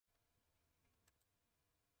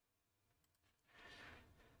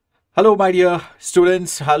Hello, my dear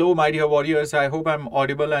students. Hello, my dear warriors. I hope I'm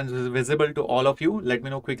audible and visible to all of you. Let me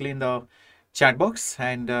know quickly in the chat box.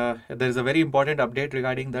 And there is a very important update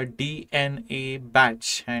regarding the DNA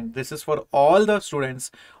batch. And this is for all the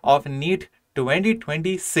students of NEET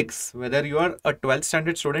 2026, whether you are a 12th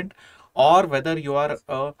standard student or whether you are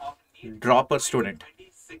a dropper student.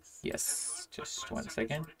 Yes, just one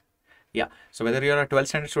second. Yeah, so whether you're a 12th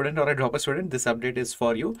standard student or a dropper student, this update is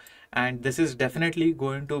for you. And this is definitely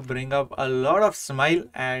going to bring up a lot of smile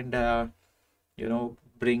and,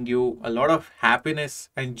 bring you a lot of happiness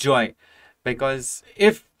and joy. Because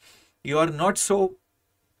if you are not so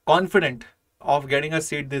confident of getting a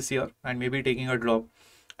seat this year and maybe taking a drop,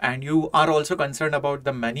 and you are also concerned about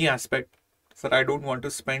the money aspect, sir, I don't want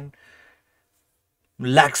to spend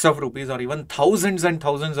lakhs of rupees or even thousands and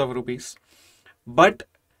thousands of rupees. But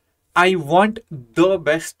I want the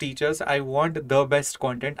best teachers. I want the best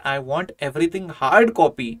content. I want everything hard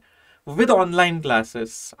copy with online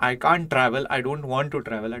classes. I can't travel. I don't want to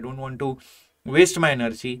travel. I don't want to waste my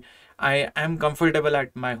energy. I am comfortable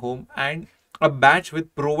at my home, and a batch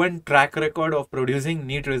with proven track record of producing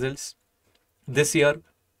NEET results this year,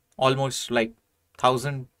 almost like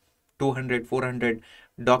 1,200, 400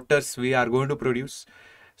 doctors we are going to produce.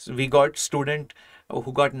 So we got student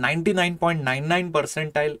who got 99.99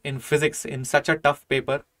 percentile in physics in such a tough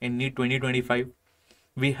paper in NEET 2025.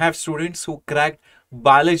 We have students who cracked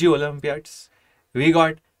biology Olympiads. We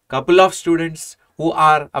got couple of students who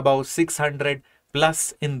are above 600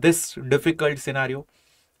 plus in this difficult scenario.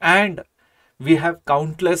 And we have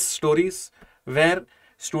countless stories where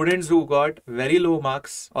students who got very low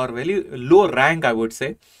marks or very low rank, I would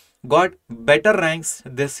say, got better ranks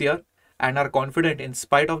this year and are confident in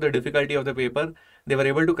spite of the difficulty of the paper. They were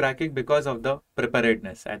able to crack it because of the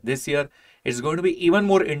preparedness. And this year, it's going to be even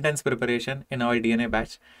more intense preparation in our DNA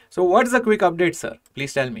batch. So what's the quick update, sir?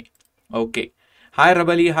 Please tell me. Okay. Hi,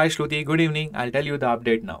 Rabali. Hi, Shruti. Good evening. I'll tell you the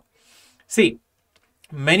update now. See,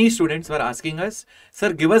 many students were asking us,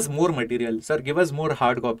 sir, give us more material. Sir, give us more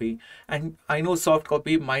hard copy. And I know soft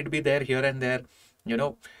copy might be there here and there,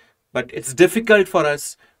 but it's difficult for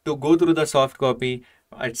us to go through the soft copy.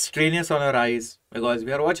 It's strenuous on our eyes because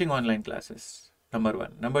we are watching online classes. Number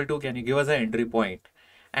one. Number two, can you give us an entry point?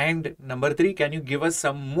 And number three, can you give us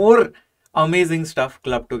some more amazing stuff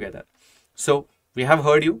clubbed together? So we have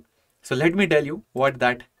heard you. So let me tell you what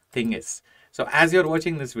that thing is. So as you're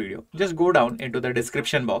watching this video, just go down into the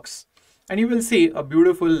description box and you will see a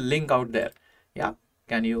beautiful link out there. Yeah.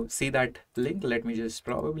 Can you see that link? Let me just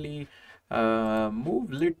probably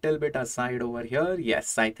move little bit aside over here.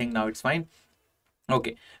 Yes, I think now it's fine.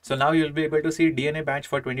 Okay, so now you'll be able to see DNA batch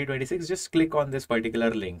for 2026. Just click on this particular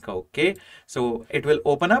link. Okay, so it will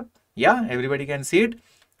open up. Yeah, everybody can see it.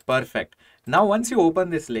 Perfect. Now, once you open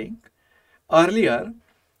this link, earlier,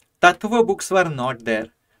 Tattva books were not there.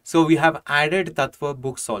 So we have added Tattva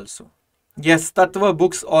books also. Yes, Tattva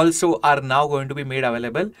books also are now going to be made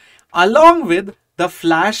available along with the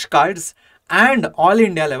flashcards and all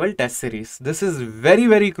India level test series. This is very,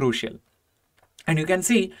 very crucial. And you can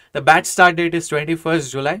see the batch start date is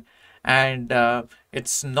 21st July. And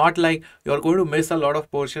it's not like you're going to miss a lot of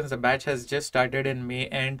portions. The batch has just started in May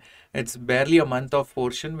and it's barely a month of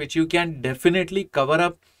portion, which you can definitely cover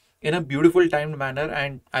up in a beautiful timed manner.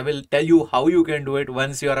 And I will tell you how you can do it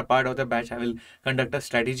once you are a part of the batch. I will conduct a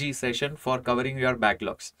strategy session for covering your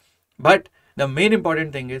backlogs. But the main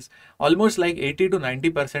important thing is almost like 80 to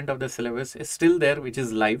 90% of the syllabus is still there, which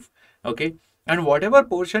is live. Okay. And whatever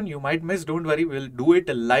portion you might miss, don't worry, we'll do it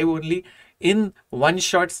live only in one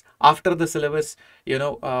shots after the syllabus,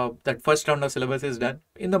 that first round of syllabus is done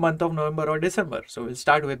in the month of November or December. So we'll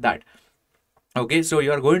start with that. Okay, so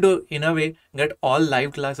you are going to, in a way, get all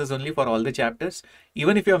live classes only for all the chapters.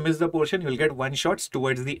 Even if you have missed the portion, you'll get one shots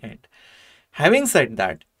towards the end. Having said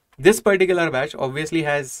that, this particular batch obviously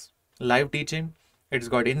has live teaching. It's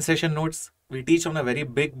got in-session notes. We teach on a very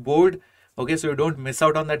big board. Okay, so you don't miss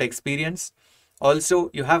out on that experience. Also,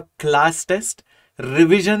 you have class test,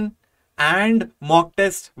 revision and mock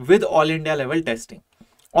test with all India level testing.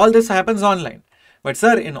 All this happens online. But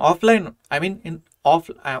sir, in offline, I mean in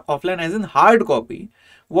offline as in hard copy,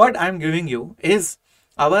 what I'm giving you is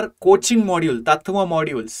our coaching module, Tattva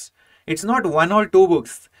modules. It's not one or two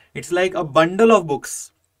books. It's like a bundle of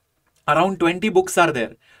books. Around 20 books are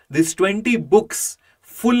there. These 20 books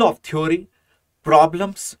full of theory,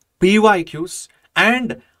 problems, PYQs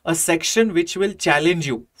and a section which will challenge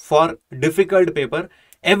you for difficult paper.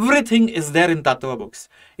 Everything is there in Tattva books.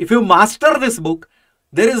 If you master this book,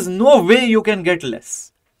 there is no way you can get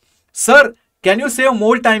less. Sir, can you save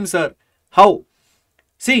more time, sir? How?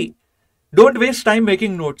 See, don't waste time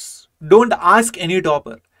making notes. Don't ask any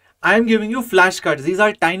topper. I am giving you flashcards. These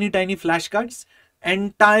are tiny, tiny flashcards.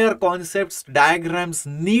 Entire concepts, diagrams,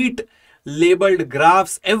 neat labeled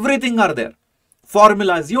graphs, everything are there.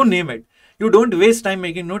 Formulas, you name it. You don't waste time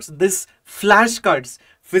making notes. This flashcards,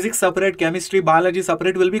 physics separate, chemistry, biology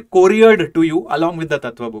separate, will be couriered to you along with the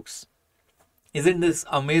Tattva books. Isn't this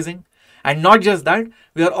amazing? And not just that,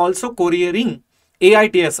 we are also couriering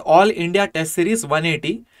AITS, All India Test Series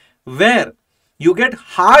 180, where you get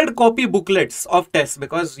hard copy booklets of tests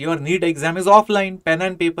because your NEET exam is offline, pen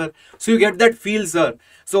and paper. So you get that feel, sir.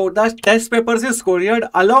 So the test papers is couriered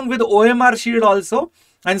along with OMR sheet also,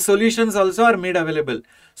 and solutions also are made available.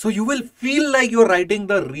 So you will feel like you're writing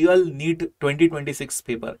the real NEET 2026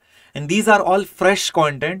 paper. And these are all fresh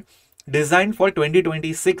content designed for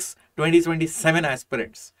 2026, 2027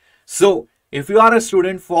 aspirants. So if you are a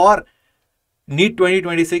student for NEET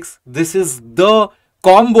 2026, this is the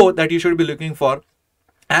combo that you should be looking for.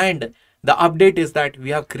 And the update is that we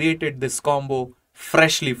have created this combo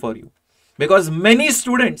freshly for you, because many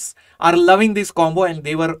students are loving this combo and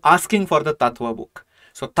they were asking for the Tattva book.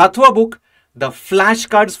 So Tattva book, the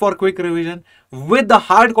flashcards for quick revision with the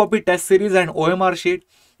hard copy test series and OMR sheet,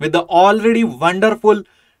 with the already wonderful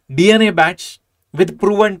DNA batch with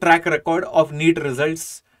proven track record of NEET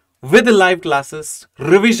results, with live classes,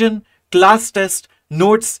 revision, class test,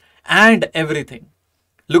 notes and everything.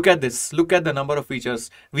 Look at this. Look at the number of features.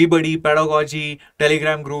 VBuddy, pedagogy,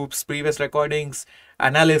 Telegram groups, previous recordings,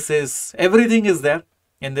 analysis, everything is there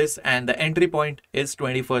in this, and the entry point is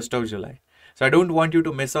 21st of July. So I don't want you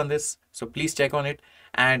to miss on this. So please check on it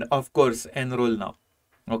and of course enroll now.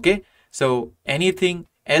 Okay. So anything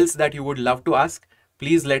else that you would love to ask,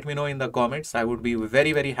 please let me know in the comments. I would be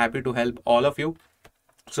very, very happy to help all of you.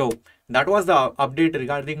 So that was the update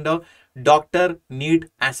regarding the Dr. NEET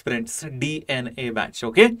Aspirants DNA batch.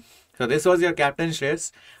 Okay. So this was your Captain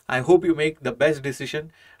Shreyas. I hope you make the best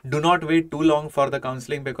decision. Do not wait too long for the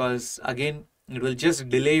counseling, because again, it will just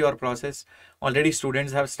delay your process. Already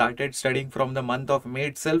students have started studying from the month of May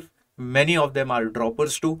itself. Many of them are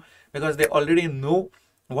droppers too, because they already know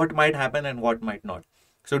what might happen and what might not.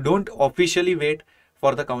 So don't officially wait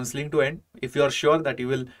for the counseling to end. If you are sure that you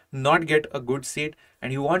will not get a good seat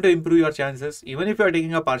and you want to improve your chances, even if you are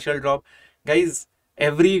taking a partial drop, guys,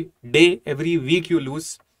 every day, every week you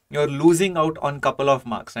lose, you're losing out on couple of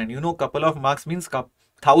marks. And you know, couple of marks means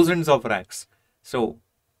thousands of ranks. So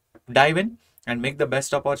dive in and make the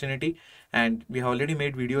best opportunity. And we have already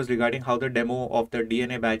made videos regarding how the demo of the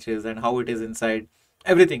DNA batch is and how it is inside.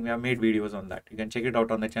 Everything, we have made videos on that. You can check it out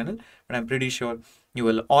on the channel, but I'm pretty sure you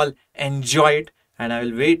will all enjoy it, and I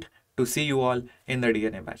will wait to see you all in the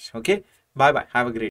DNA batch. Okay, bye bye, have a great